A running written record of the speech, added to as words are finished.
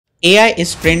AI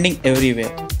is trending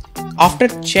everywhere. After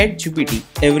ChatGPT,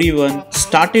 everyone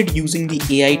started using the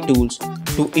AI tools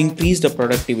to increase the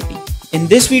productivity. In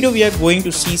this video, we are going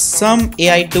to see some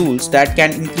AI tools that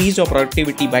can increase your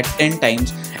productivity by 10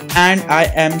 times, and I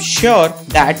am sure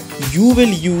that you will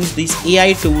use these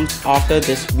AI tools after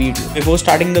this video. Before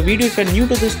starting the video, if you are new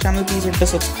to this channel, please hit the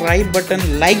subscribe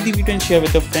button, like the video and share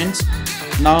with your friends.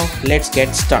 Now let's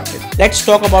get started. Let's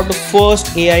talk about the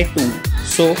first AI tool.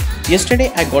 So yesterday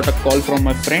I got a call from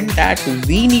my friend that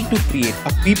we need to create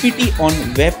a PPT on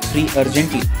Web3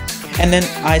 urgently. And then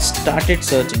I started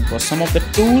searching for some of the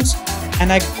tools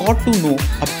and I got to know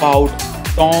about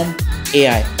Tom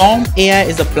AI. Tom AI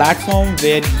is a platform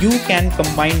where you can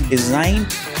combine design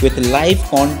with live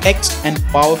context and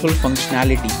powerful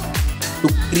functionality to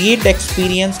create the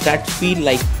experience that feel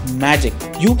like magic.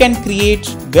 You can create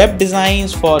web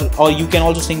designs or you can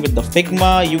also sing with the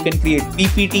Figma, you can create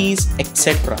PPTs,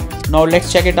 etc. Now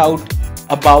let's check it out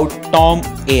about Tom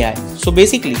AI. So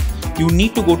basically, you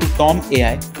need to go to Tom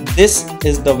AI. This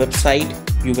is the website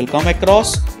you will come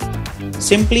across.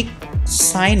 Simply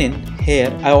sign in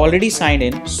here. I already signed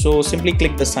in, so simply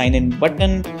click the sign in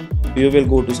button. You will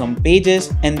go to some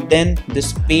pages and then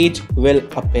this page will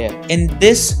appear. In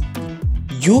this,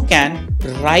 you can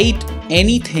write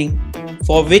anything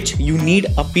for which you need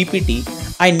a PPT.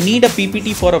 I need a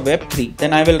PPT for a Web3.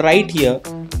 Then I will write here,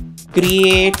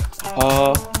 create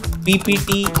a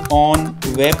PPT on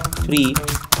Web3,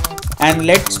 and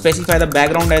let's specify the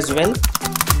background as well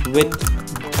with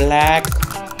black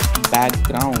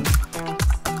background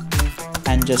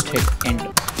and just hit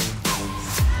enter.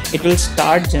 It will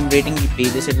start generating the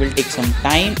pages. It will take some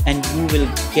time and you will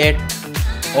get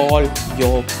all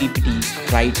your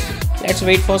PPTs right away. Let's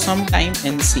wait for some time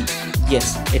and see.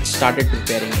 Yes, it started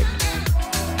preparing it.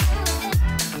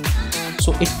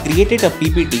 So it created a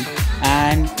PPT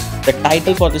and the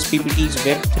title for this PPT is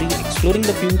Web3 Exploring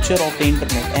the Future of the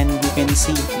Internet, and you can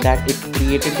see that it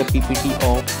created the PPT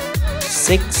of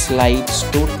 6 slides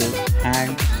total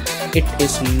and it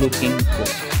is looking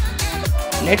good.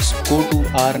 Let's go to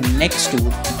our next tool,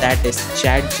 that is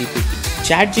ChatGPT.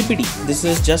 ChatGPT, this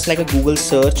is just like a Google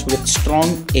search with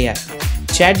strong AI.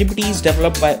 ChatGPT is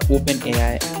developed by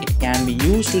OpenAI. It can be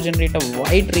used to generate a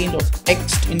wide range of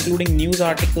text, including news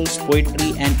articles,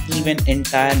 poetry, and even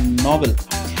entire novel.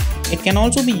 It can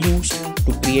also be used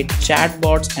to create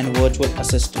chatbots and virtual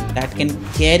assistants that can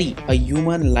carry a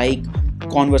human-like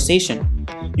conversation.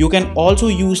 You can also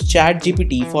use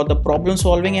ChatGPT for the problem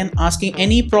solving and asking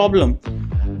any problem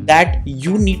that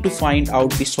you need to find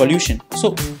out the solution.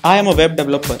 So I am a web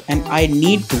developer and I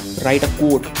need to write a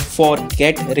code for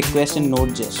get request in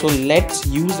Node.js. So let's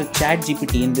use the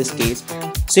ChatGPT in this case.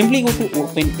 Simply go to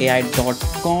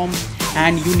openai.com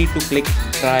and you need to click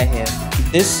try here.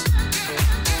 This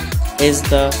is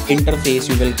the interface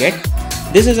you will get.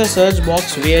 This is a search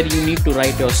box where you need to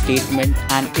write your statement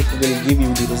and it will give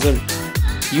you the result.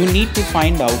 You need to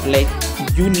find out, like,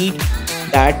 you need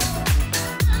that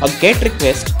a get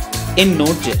request in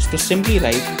Node.js. To simply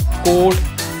write code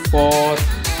for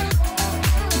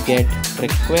get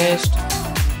request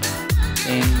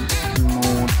in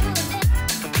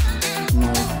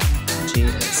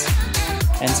Node.js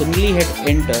and simply hit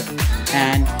enter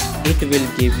and it will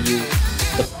give you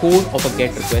the code of a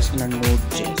get request in a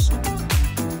Node.js.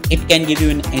 It can give you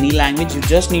in any language. You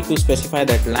just need to specify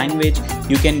that language.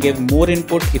 You can give more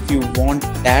input if you want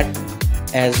that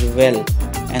as well.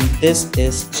 And this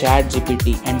is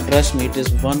ChatGPT, and trust me, it is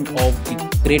one of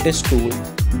the greatest tools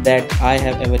that I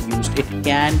have ever used. It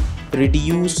can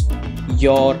reduce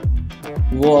your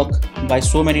work by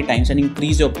so many times and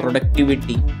increase your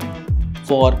productivity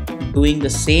for doing the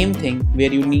same thing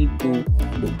where you need to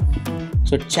do.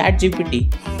 So ChatGPT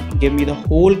gave me the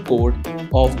whole code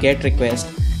of get request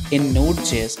in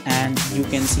Node.js, and you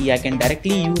can see I can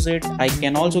directly use it. I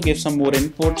can also give some more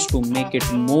inputs to make it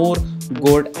more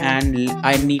good, and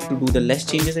I need to do the less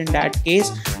changes in that case.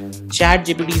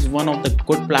 ChatGPT is one of the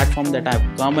good platforms that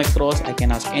I've come across. I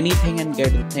can ask anything and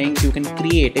get the things you can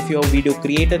create. If you're a video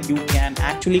creator, you can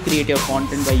actually create your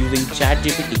content by using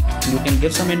ChatGPT. You can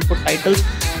give some input titles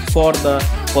for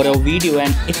your video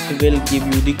and it will give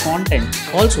you the content.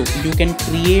 Also, you can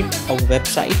create a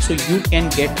website, so you can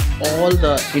get all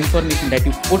the information that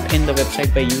you put in the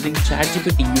website by using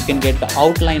ChatGPT. You can get the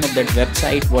outline of that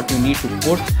website, what you need to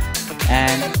put,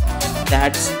 and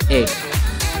that's it.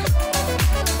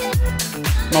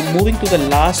 Now moving to the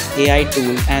last AI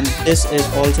tool, and this is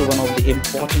also one of the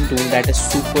important tools, that is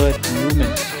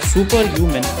Superhuman.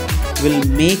 Superhuman will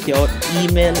make your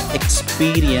email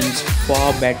experience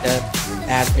far better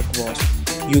as it was.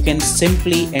 You can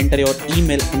simply enter your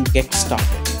email and get started.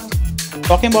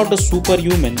 Talking about the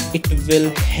superhuman, it will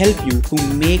help you to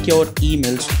make your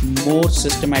emails more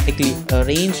systematically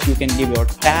arranged. You can give your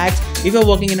tags. If you're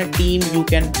working in a team, you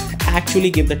can actually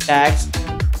give the tags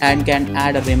and can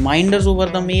add a reminders over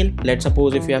the mail. Let's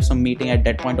suppose if you have some meeting at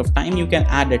that point of time, you can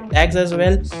add the tags as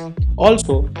well.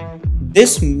 Also,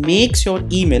 this makes your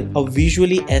email a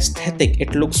visually aesthetic.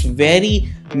 It looks very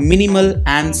minimal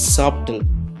and subtle.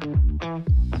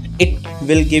 It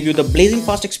will give you the blazing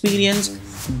fast experience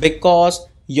because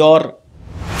your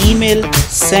email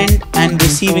send and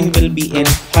receiving will be in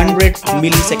 100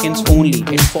 milliseconds only.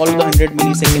 It follows the 100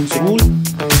 milliseconds rule,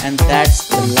 and that's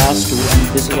the last tool, and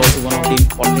this is also one of the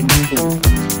important tools.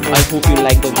 I hope you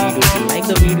like the video. If you like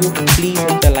the video, please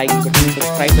hit the like button,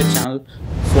 subscribe the channel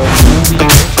for more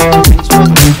videos. Thanks for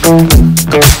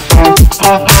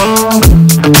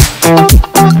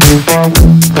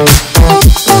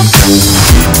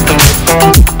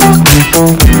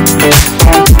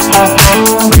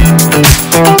watching.